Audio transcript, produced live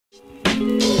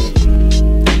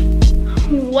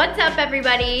What's up,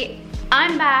 everybody?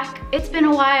 I'm back. It's been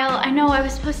a while. I know I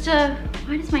was supposed to,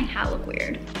 why does my hat look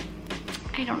weird?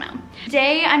 I don't know.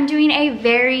 Today I'm doing a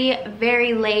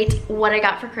very late what I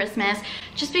got for Christmas,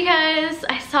 just because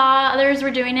I saw others were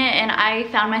doing it and I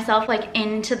found myself like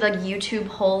into the YouTube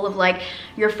hole of like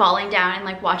you're falling down and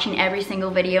like watching every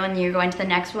single video and you're going to the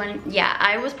next one. Yeah,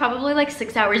 I was probably like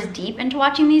 6 hours deep into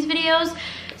watching these videos.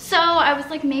 So I was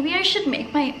like, maybe I should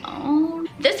make my own.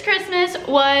 This Christmas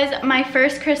was my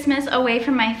first Christmas away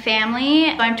from my family.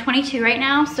 I'm 22 right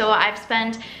now, so I've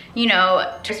spent, you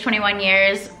know, just 21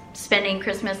 years spending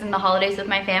Christmas and the holidays with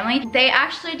my family. They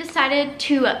actually decided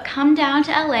to come down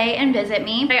to LA and visit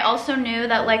me. I also knew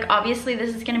that like obviously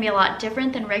this is gonna be a lot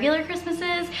different than regular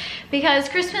Christmases, because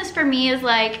Christmas for me is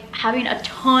like having a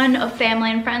ton of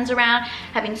family and friends around,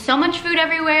 having so much food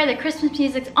everywhere, the Christmas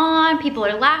music's on, people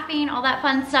are laughing, all that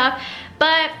fun stuff.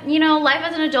 But, you know, life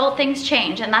as an adult, things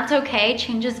change, and that's okay.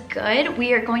 Change is good.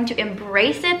 We are going to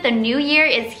embrace it. The new year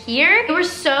is here. They were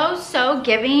so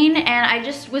giving, and I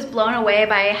just was blown away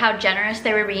by how generous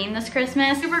they were being this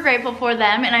Christmas. Super grateful for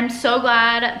them, and I'm so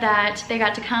glad that they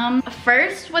got to come.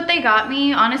 First, what they got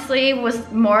me, honestly,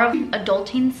 was more of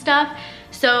adulting stuff.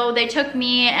 So they took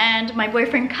me and my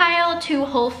boyfriend Kyle to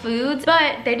Whole Foods,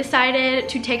 but they decided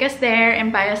to take us there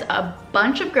and buy us a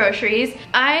bunch of groceries.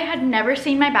 I had never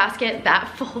seen my basket that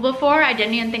full before. I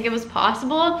didn't even think it was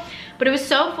possible, but it was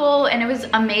so full and it was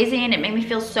amazing. It made me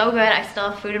feel so good. I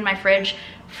still have food in my fridge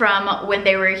from when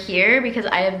they were here because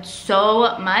I had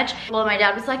so much. Well, my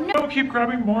dad was like, no, keep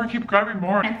grabbing more, keep grabbing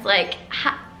more. And it's like,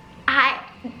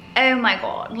 oh my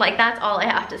god, like that's all I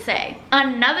have to say.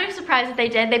 Another surprise that they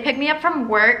did, they picked me up from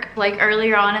work like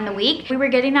earlier on in the week. We were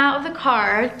getting out of the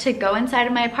car to go inside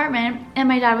of my apartment and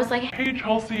my dad was like, hey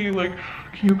Chelsea, like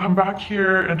can you come back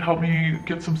here and help me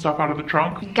get some stuff out of the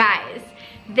trunk? Guys,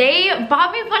 they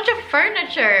bought me a bunch of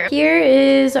furniture. Here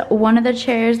is one of the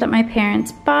chairs that my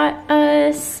parents bought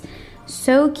us.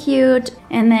 So cute.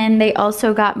 And then they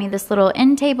also got me this little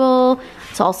end table.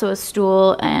 It's also a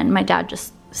stool, and my dad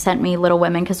just sent me Little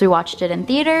Women because we watched it in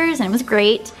theaters and it was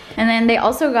great. And then they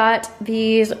also got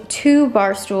these 2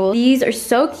 bar stools. These are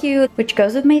so cute, which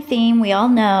goes with my theme, we all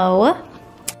know.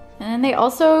 And then they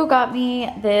also got me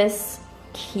this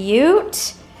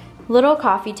cute little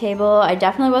coffee table. I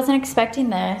definitely wasn't expecting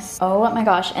this. Oh my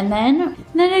gosh. And then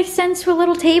it extends to a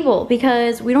little table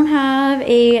because we don't have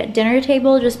a dinner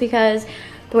table, just because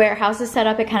the way our house is set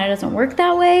up, it kind of doesn't work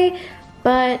that way.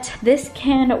 But this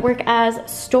can work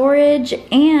as storage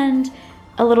and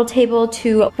a little table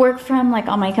to work from, like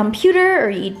on my computer,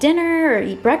 or eat dinner or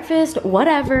eat breakfast,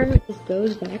 whatever. It just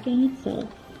goes back in itself.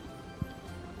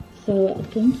 So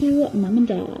thank you, Mom and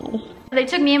Dad. They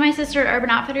took me and my sister to Urban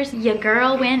Outfitters. Your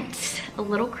girl went a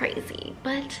little crazy,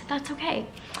 but that's okay.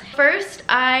 First,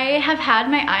 I have had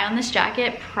my eye on this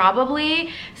jacket probably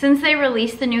since they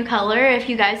released the new color. If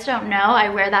you guys don't know, I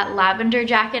wear that lavender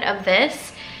jacket of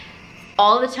this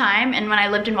all the time, and when I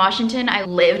lived in Washington, I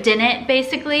lived in it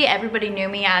basically. Everybody knew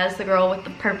me as the girl with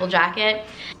the purple jacket.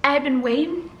 I had been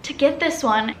waiting to get this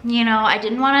one. You know, I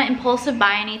didn't want to impulsive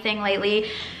buy anything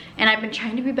lately, and I've been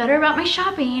trying to be better about my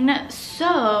shopping,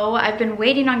 so I've been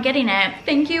waiting on getting it.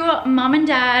 Thank you, Mom and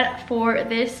Dad, for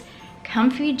this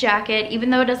comfy jacket, even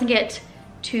though it doesn't get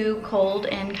too cold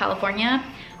in California.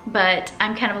 But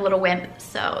I'm kind of a little wimp,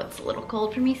 so it's a little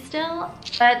cold for me still.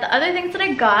 But the other things that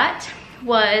I got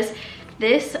was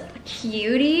this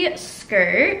cutie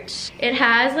skirt. It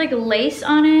has like lace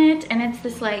on it, and it's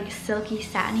this like silky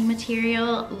satiny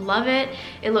material. Love it.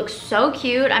 It looks so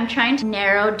cute. I'm trying to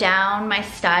narrow down my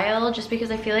style just because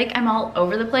I feel like I'm all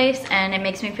over the place and it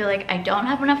makes me feel like I don't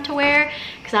have enough to wear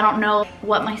because I don't know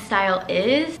what my style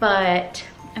is, but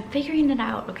I'm figuring it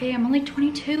out, okay? I'm only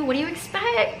 22, what do you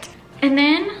expect? And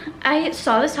then I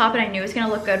saw this top and I knew it was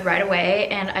gonna look good right away,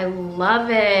 and I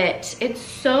love it. It's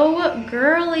so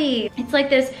girly. It's like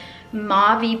this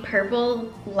mauvey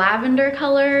purple lavender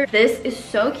color. This is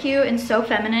so cute and so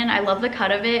feminine. I love the cut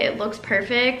of it. It looks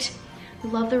perfect. I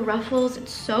love the ruffles.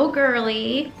 It's so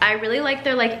girly. I really like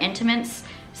their like intimates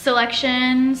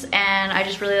selections, and I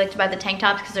just really like to buy the tank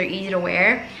tops because they're easy to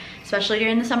wear, especially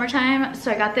during the summertime. So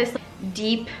I got this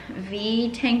deep V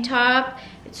tank top.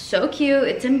 It's so cute.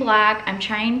 It's in black. I'm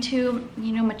trying to,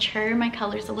 you know, mature my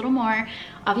colors a little more.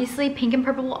 Obviously, pink and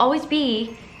purple will always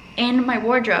be in my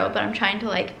wardrobe, but I'm trying to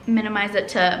like minimize it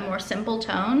to more simple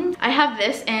tones. I have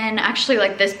this in actually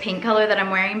like this pink color that I'm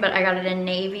wearing, but I got it in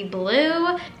navy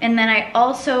blue. And then I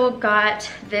also got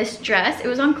this dress. It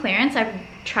was on clearance. I've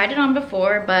tried it on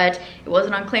before, but it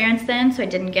wasn't on clearance then, so I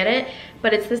didn't get it.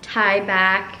 But it's this tie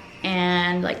back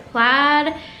and like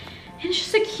plaid. And it's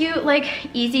just a cute, like,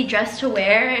 easy dress to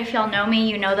wear. If y'all know me,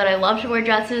 you know that I love to wear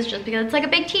dresses just because it's like a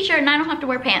big t-shirt and I don't have to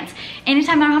wear pants.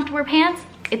 Anytime I don't have to wear pants,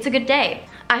 it's a good day.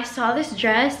 I saw this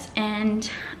dress and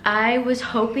I was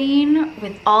hoping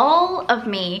with all of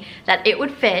me that it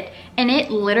would fit, and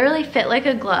it literally fit like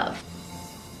a glove.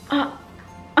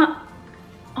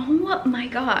 Oh my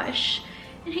gosh.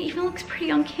 And it even looks pretty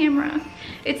on camera.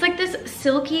 It's like this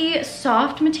silky,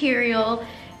 soft material.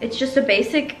 It's just a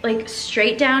basic, like,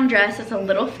 straight down dress. It's a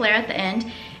little flare at the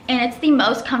end. And it's the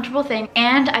most comfortable thing.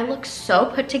 And I look so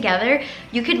put together.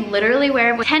 You could literally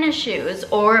wear it with tennis shoes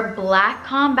or black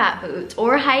combat boots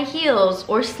or high heels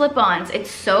or slip-ons. It's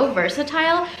so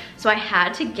versatile. So I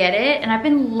had to get it. And I've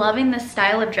been loving this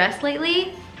style of dress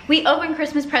lately. We opened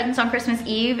Christmas presents on Christmas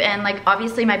Eve. And, like,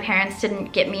 obviously my parents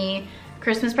didn't get me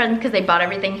Christmas presents because they bought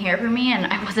everything here for me and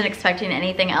I wasn't expecting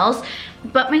anything else.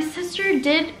 But my sister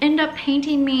did end up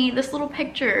painting me this little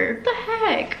picture. What the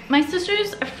heck? My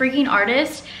sister's a freaking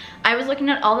artist. I was looking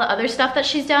at all the other stuff that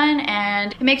she's done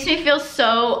and it makes me feel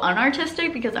so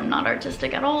unartistic because I'm not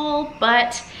artistic at all,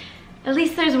 but at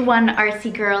least there's one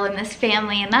artsy girl in this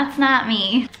family and that's not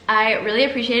me. I really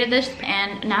appreciated this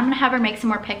and now I'm gonna have her make some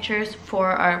more pictures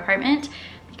for our apartment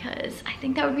because I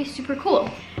think that would be super cool.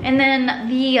 And then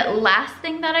the last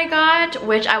thing that I got,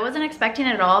 which I wasn't expecting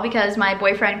at all because my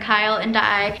boyfriend Kyle and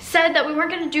I said that we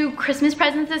weren't gonna do Christmas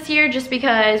presents this year just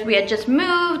because we had just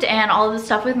moved and all of the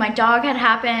stuff with my dog had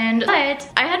happened.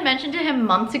 But I had mentioned to him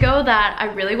months ago that I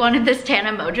really wanted this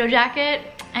Tana Mojo jacket.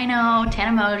 I know,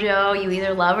 Tana Mojo, you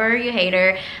either love her or you hate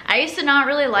her. I used to not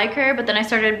really like her, but then I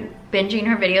started binging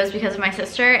her videos because of my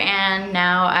sister and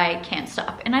now I can't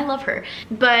stop and I love her.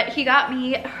 But he got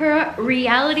me her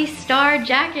reality star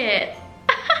jacket.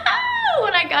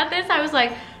 When I got this, I was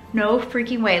like, no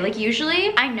freaking way. Like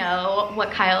usually I know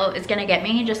what Kyle is gonna get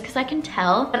me just because I can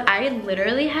tell, but I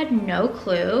literally had no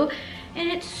clue. And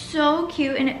it's so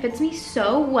cute and it fits me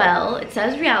so well. It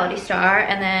says reality star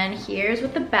and then here's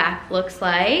what the back looks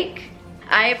like.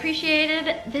 I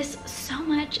appreciated this so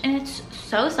much and it's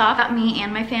so soft. Got me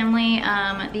and my family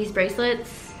these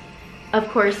bracelets. Of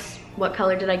course, what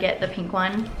color did I get? The pink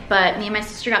one. But me and my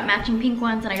sister got matching pink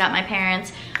ones and I got my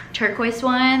parents turquoise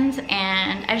ones,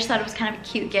 and I just thought it was kind of a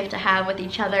cute gift to have with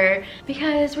each other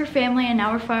because we're family and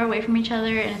now we're far away from each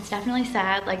other, and it's definitely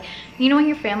sad. Like, you know when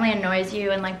your family annoys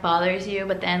you and like bothers you,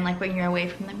 but then like when you're away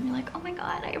from them you're like, oh my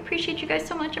god, I appreciate you guys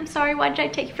so much, I'm sorry, why did I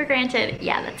take you for granted?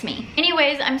 Yeah, that's me.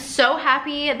 Anyways, I'm so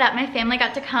happy that my family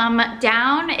got to come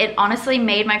down. It honestly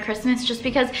made my Christmas, just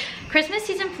because Christmas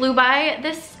season flew by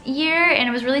this year and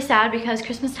it was really sad because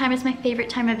Christmas time is my favorite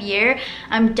time of year.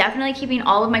 I'm definitely keeping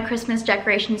all of my Christmas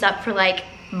decorations up for like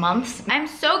months. I'm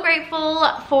so grateful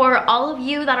for all of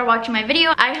you that are watching my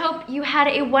video. I hope you had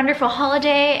a wonderful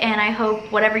holiday and I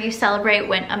hope whatever you celebrate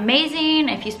went amazing.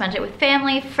 If you spent it with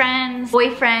family, friends,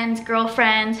 boyfriends,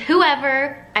 girlfriends,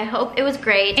 whoever, I hope it was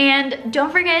great. And don't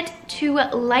forget to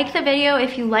like the video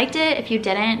if you liked it. If you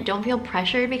didn't, don't feel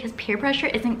pressured because peer pressure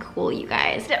isn't cool, you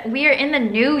guys. We are in the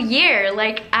new year.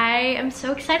 Like, I am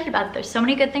so excited about it. There's so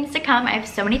many good things to come. I have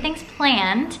so many things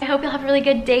planned. I hope you'll have a really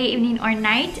good day, evening, or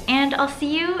night, and I'll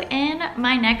see you in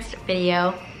my next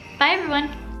video. Bye, everyone.